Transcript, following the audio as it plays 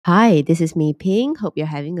Hi, this is Mei Ping. Hope you're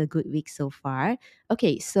having a good week so far.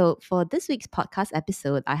 Okay, so for this week's podcast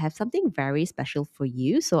episode, I have something very special for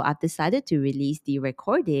you. So I've decided to release the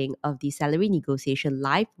recording of the salary negotiation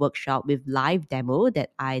live workshop with live demo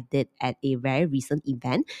that I did at a very recent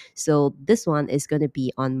event. So this one is going to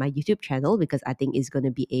be on my YouTube channel because I think it's going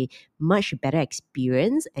to be a much better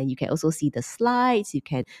experience, and you can also see the slides. You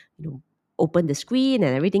can, open the screen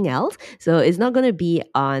and everything else. So it's not going to be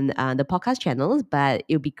on the podcast channels, but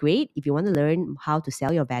it'll be great if you want to learn how to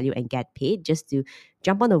sell your value and get paid. Just to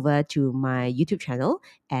jump on over to my YouTube channel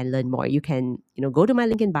and learn more. You can, go to my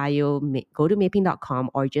link in bio, go to maeping.com,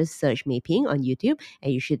 or just search Maeping on YouTube,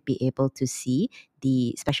 and you should be able to see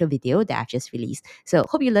the special video that I've just released. So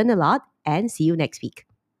hope you learn a lot, and see you next week.